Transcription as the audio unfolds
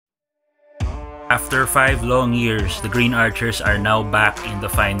After 5 long years, the Green Archers are now back in the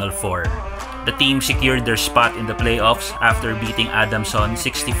Final Four. The team secured their spot in the playoffs after beating Adamson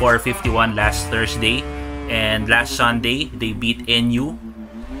 64-51 last Thursday, and last Sunday they beat NU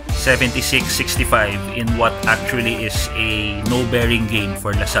 76-65 in what actually is a no-bearing game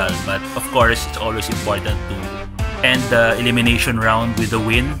for LaSalle. But of course, it's always important to end the elimination round with a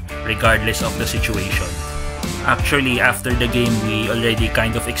win regardless of the situation. Actually, after the game, we already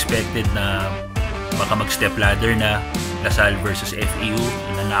kind of expected na baka mag-step ladder na LaSalle versus FEU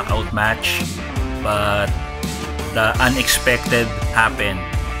in a knockout match, but the unexpected happened.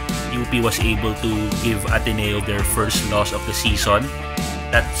 UP was able to give Ateneo their first loss of the season.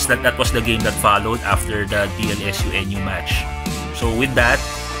 That was the game that followed after the DLSU-NU match. So with that,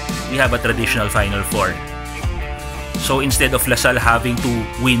 we have a traditional Final Four. So instead of LaSalle having to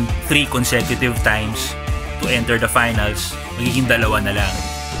win 3 consecutive times to enter the finals, magiging 2 na lang.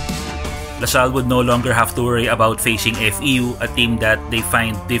 LaSalle would no longer have to worry about facing FEU, a team that they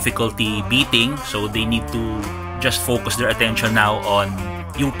find difficulty beating, so they need to just focus their attention now on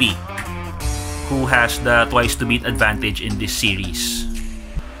UP, who has the twice-to-beat advantage in this series.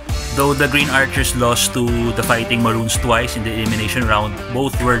 Though the Green Archers lost to the Fighting Maroons twice in the elimination round,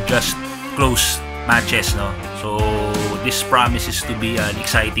 both were just close matches, no? So this promises to be an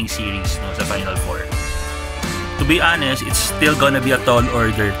exciting series, no, sa Final Four. To be honest, it's still gonna be a tall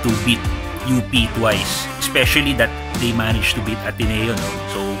order to beat UP twice, especially that they managed to beat Ateneo, no?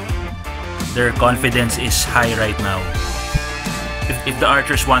 So their confidence is high right now. If the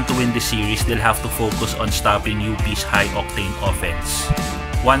Archers want to win this series, they'll have to focus on stopping UP's high-octane offense.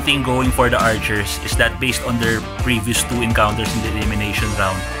 One thing going for the Archers is that based on their previous 2 encounters in the elimination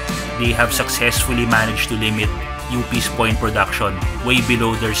round, they have successfully managed to limit UP's point production way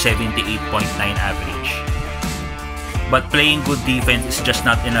below their 78.9 average. But playing good defense is just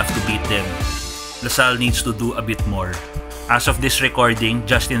not enough to beat them. LaSalle needs to do a bit more. As of this recording,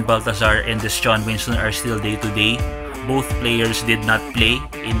 Justin Baltazar and Deshaun Winston are still day-to-day. Both players did not play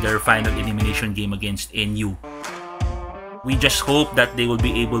in their final elimination game against NU. We just hope that they will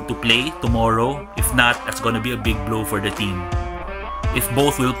be able to play tomorrow. If not, that's gonna be a big blow for the team. If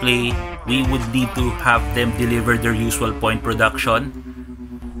both will play, we would need to have them deliver their usual point production.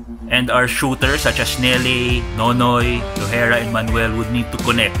 And our shooters such as Nele, Nonoy, Lohera, and Manuel would need to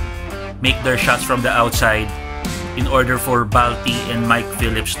connect, make their shots from the outside in order for Balti and Mike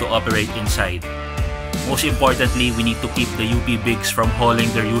Phillips to operate inside. Most importantly, we need to keep the UP Bigs from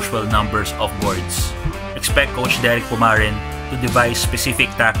hauling their usual numbers off boards. Expect Coach Derek Pumaren to devise specific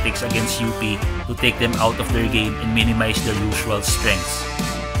tactics against UP to take them out of their game and minimize their usual strengths.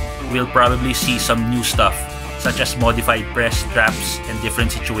 We'll probably see some new stuff, such as modified press, traps, and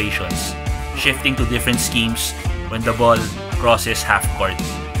different situations, shifting to different schemes when the ball crosses half-court.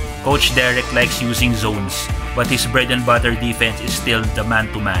 Coach Derek likes using zones, but his bread and butter defense is still the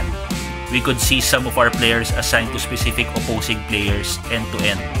man-to-man. We could see some of our players assigned to specific opposing players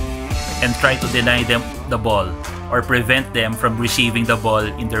end-to-end, and try to deny them the ball or prevent them from receiving the ball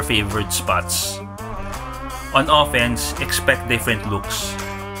in their favorite spots. On offense, expect different looks.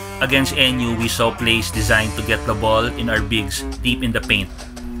 Against NU, we saw plays designed to get the ball in our bigs deep in the paint.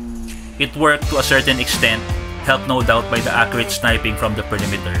 It worked to a certain extent, helped no doubt by the accurate sniping from the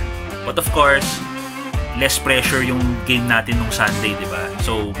perimeter. But of course, less pressure yung game natin nung Sunday, di ba?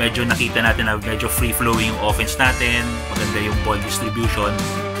 So medyo nakita natin na medyo free-flowing yung offense natin, maganda yung ball distribution.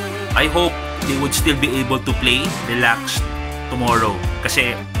 I hope they would still be able to play relaxed tomorrow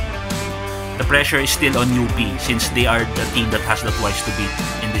kasi the pressure is still on UP since they are the team that has the twice to beat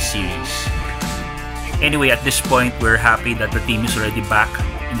in this series. Anyway, at this point, we're happy that the team is already back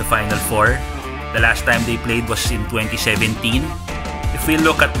in the Final Four. The last time they played was in 2017. If we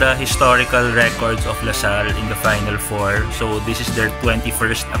look at the historical records of LaSalle in the Final Four, so this is their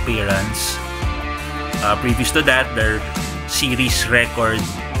 21st appearance. Previous to that, their series record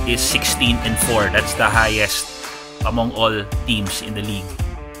is 16-4. That's the highest among all teams in the league.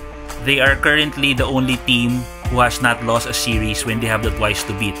 They are currently the only team who has not lost a series when they have the twice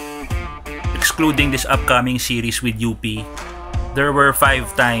to beat. Excluding this upcoming series with UP, there were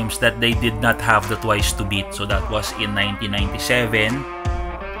 5 times that they did not have the twice to beat. So that was in 1997.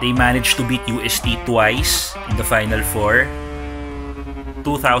 They managed to beat UST twice in the Final Four.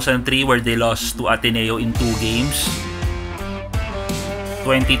 2003 where they lost to Ateneo in 2 games.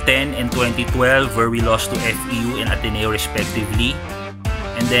 2010 and 2012 where we lost to FEU and Ateneo respectively.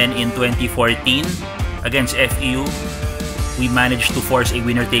 And then in 2014 against FEU, we managed to force a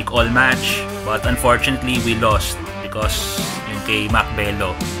winner-take-all match, but unfortunately we lost because yung kay Mac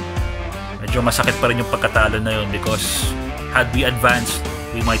Bello. Medyo masakit pa rin yung pagkatalo na yun because had we advanced,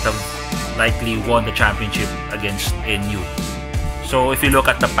 we might have likely won the championship against NU. So if you look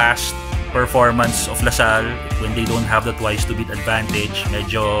at the past performance of LaSalle, when they don't have the twice to beat advantage,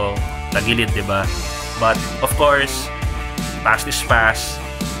 medyo tagilid, diba? But of course, past is past.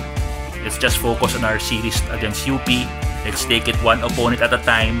 Let's just focus on our series against UP. Let's take it one opponent at a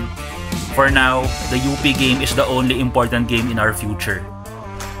time. For now, the UP game is the only important game in our future.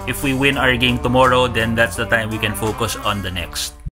 If we win our game tomorrow, then that's the time we can focus on the next.